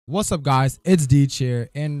What's up, guys? It's Deej here,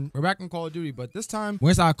 and we're back in Call of Duty, but this time we're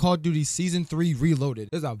inside Call of Duty Season 3 Reloaded.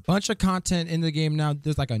 There's a bunch of content in the game now.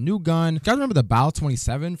 There's like a new gun. You guys remember the Bal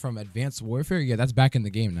 27 from Advanced Warfare? Yeah, that's back in the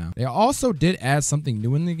game now. They also did add something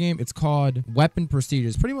new in the game. It's called Weapon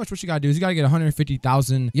Procedures. Pretty much what you gotta do is you gotta get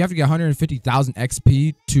 150,000. You have to get 150,000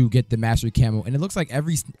 XP to get the Mastery Camo, and it looks like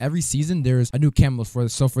every season there's a new camo for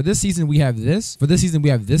this. So for this season we have this. For this season we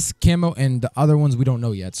have this camo, and the other ones we don't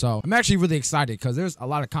know yet. So I'm actually really excited because there's a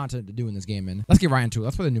lot of content to do in this game, and let's get right into it.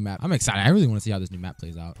 Let's play the new map. I'm excited. I really want to see how this new map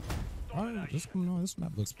plays out. All right, this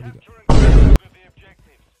map looks pretty good.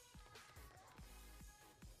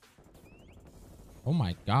 Oh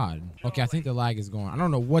my god. Okay, I think the lag is going. I don't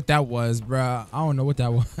know what that was, bruh. I don't know what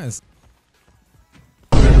that was.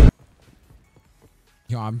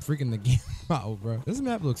 Yo, I'm freaking the game out, bro. This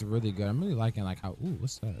map looks really good. I'm really liking like how. Ooh,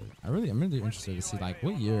 what's that? I'm really interested to see like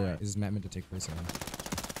what year is this map meant to take place in.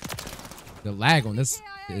 The lag on this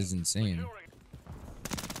is insane.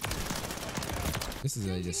 This is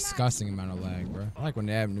a disgusting amount of lag, bro. I like when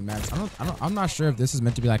they have new maps. I'm not sure if this is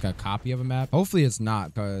meant to be like a copy of a map. Hopefully it's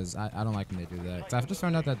not, because I don't like when they do that. So I've just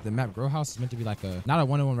found out that the map Grow House is meant to be like a, not a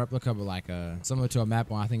one-on-one replica, but like a similar to a map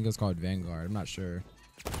one. I think it was called Vanguard. I'm not sure.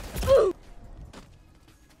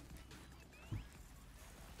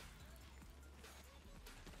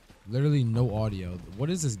 Literally no audio. What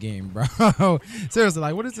is this game, bro? Seriously,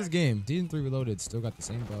 like, what is this game? Season 3 Reloaded still got the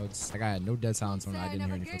same bugs. Like, I had no dead silence on it. I didn't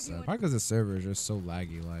hear any footsteps. Probably because the server is just so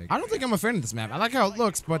laggy. Like, I don't think I'm a fan of this map. I like how it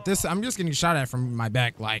looks, but this, I'm just getting shot at from my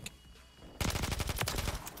back. Like,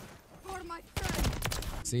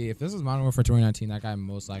 see, if this was Modern Warfare 2019, that guy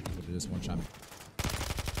most likely would have just one shot me.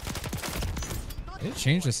 Did it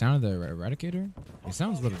change the sound of the Eradicator? It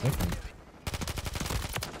sounds a little different.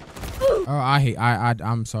 Oh,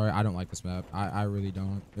 I'm sorry. I don't like this map. I really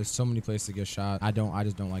don't. There's so many places to get shot. I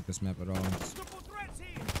just don't like this map at all.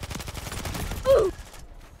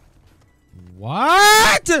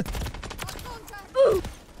 What?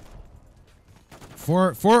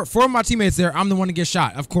 For my teammates there, I'm the one to get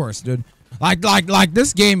shot. Of course, dude. Like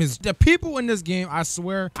this game is, the people in this game, I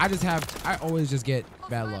swear, I always just get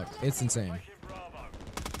bad luck. It's insane. Okay,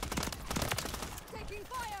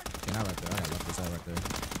 not right there. I gotta left this side right there.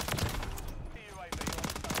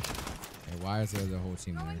 Why is there the whole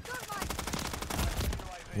team there?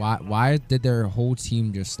 Why did their whole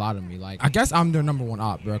team just slaughter me? Like, I guess I'm their #1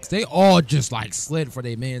 op, bro. Cause they all just like slid for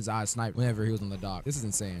their man's eye snipe whenever he was on the dock. This is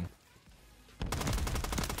insane.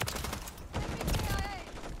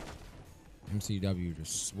 MCW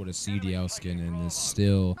just with a CDL skin and is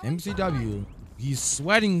still MCW. He's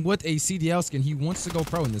sweating with a CDL skin. He wants to go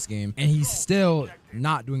pro in this game, and he's still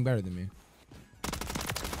not doing better than me.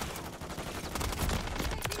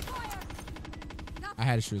 I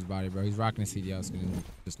had to shoot his body, bro. He's rocking a CDL skin and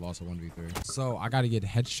just lost a 1v3. So I got to get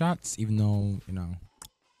headshots, even though, you know,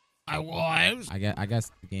 I was. I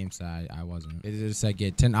guess the game said I wasn't. It just said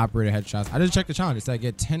get 10 operator headshots. I just checked the challenge. It said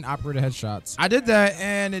get 10 operator headshots. I did that,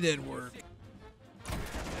 and it did work.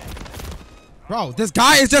 Bro, this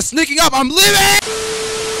guy is just sneaking up. I'm leaving.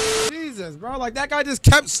 Jesus, bro. Like, that guy just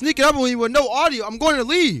kept sneaking up on me with no audio. I'm going to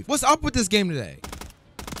leave. What's up with this game today?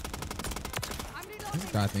 This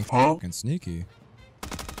guy thinks he's fucking sneaky.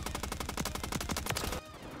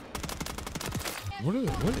 What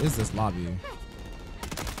is this lobby?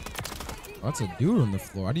 Oh, that's a dude on the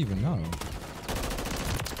floor. I didn't even know.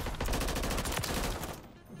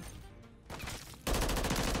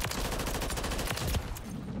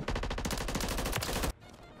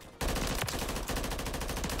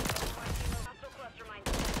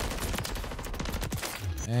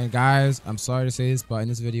 And guys, I'm sorry to say this, but in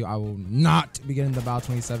this video, I will not be getting the Bal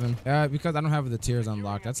 27 because I don't have the tiers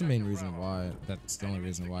unlocked. That's the main reason why. That's the only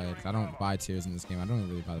reason why. I don't buy tiers in this game. I don't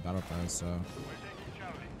really buy the battle pass, so.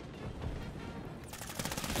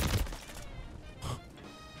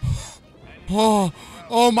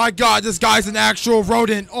 Oh my god, this guy's an actual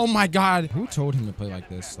rodent. Oh my god. Who told him to play like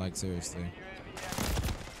this? Like, seriously.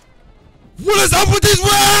 What is up with these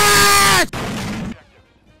rats?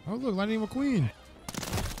 Oh, look, Lightning McQueen.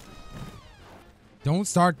 Don't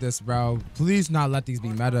start this, bro. Please not let these be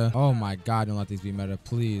meta. Oh my god, don't let these be meta,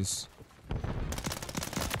 please.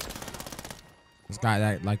 This guy,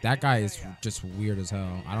 that guy is just weird as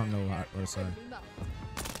hell. I don't know what to say.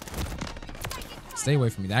 Stay away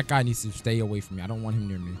from me. That guy needs to stay away from me. I don't want him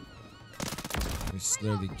near me. He's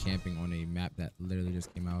literally camping on a map that literally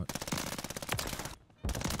just came out.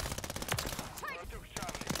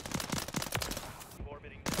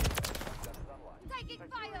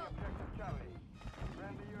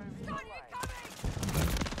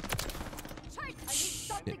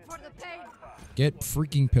 Get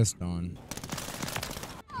freaking pissed on.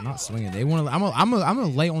 I'm not swinging. They want to. I'm gonna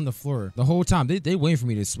lay on the floor the whole time. They waiting for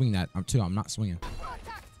me to swing that. I'm not swinging.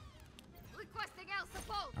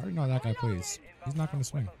 I already know how that guy plays. He's not gonna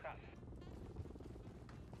swing.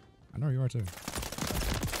 I know you are too.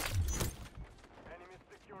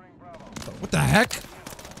 What the heck?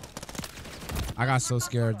 I got so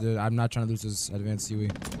scared, dude. I'm not trying to lose this advanced Huey.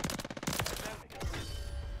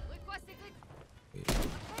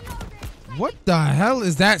 What the hell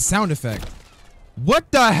is that sound effect?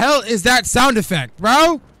 What the hell is that sound effect,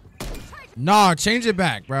 bro? Nah, change it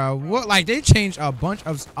back, bro. What? Like, they changed a bunch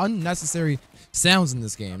of unnecessary sounds in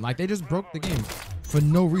this game. Like, they just broke the game for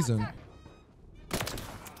no reason.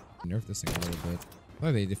 Nerf this thing a little bit.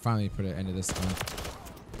 Look, they finally put an end to this time.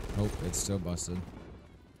 Nope, it's still busted.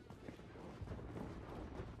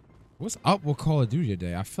 What's up with Call of Duty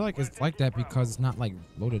today? I feel like it's like that because it's not like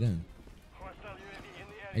loaded in.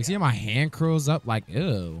 You see how my hand curls up? Like,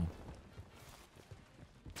 ew.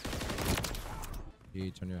 You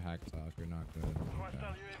turn your hacks off. You're not good.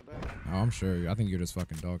 Okay. Oh, I'm sure. I think you're just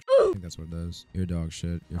fucking dog shit. I think that's what it is. You're dog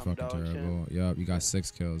shit. You're fucking terrible. Yup, you got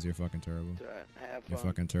 6 kills. You're fucking terrible. You're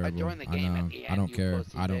fucking terrible. I know. I don't care.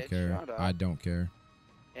 I don't care. I don't care.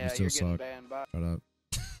 You still suck. Shut up.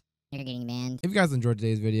 You're getting banned. If you guys enjoyed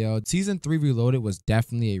today's video, Season 3 Reloaded was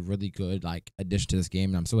definitely a really good addition to this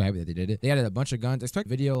game, and I'm so happy that they did it. They added a bunch of guns. Expect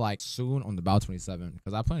video soon on the Bal 27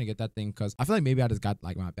 because I plan to get that thing because I feel like maybe I just got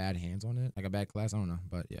my bad hands on it, like a bad class. I don't know,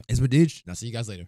 but yeah. It's Badij. I'll see you guys later.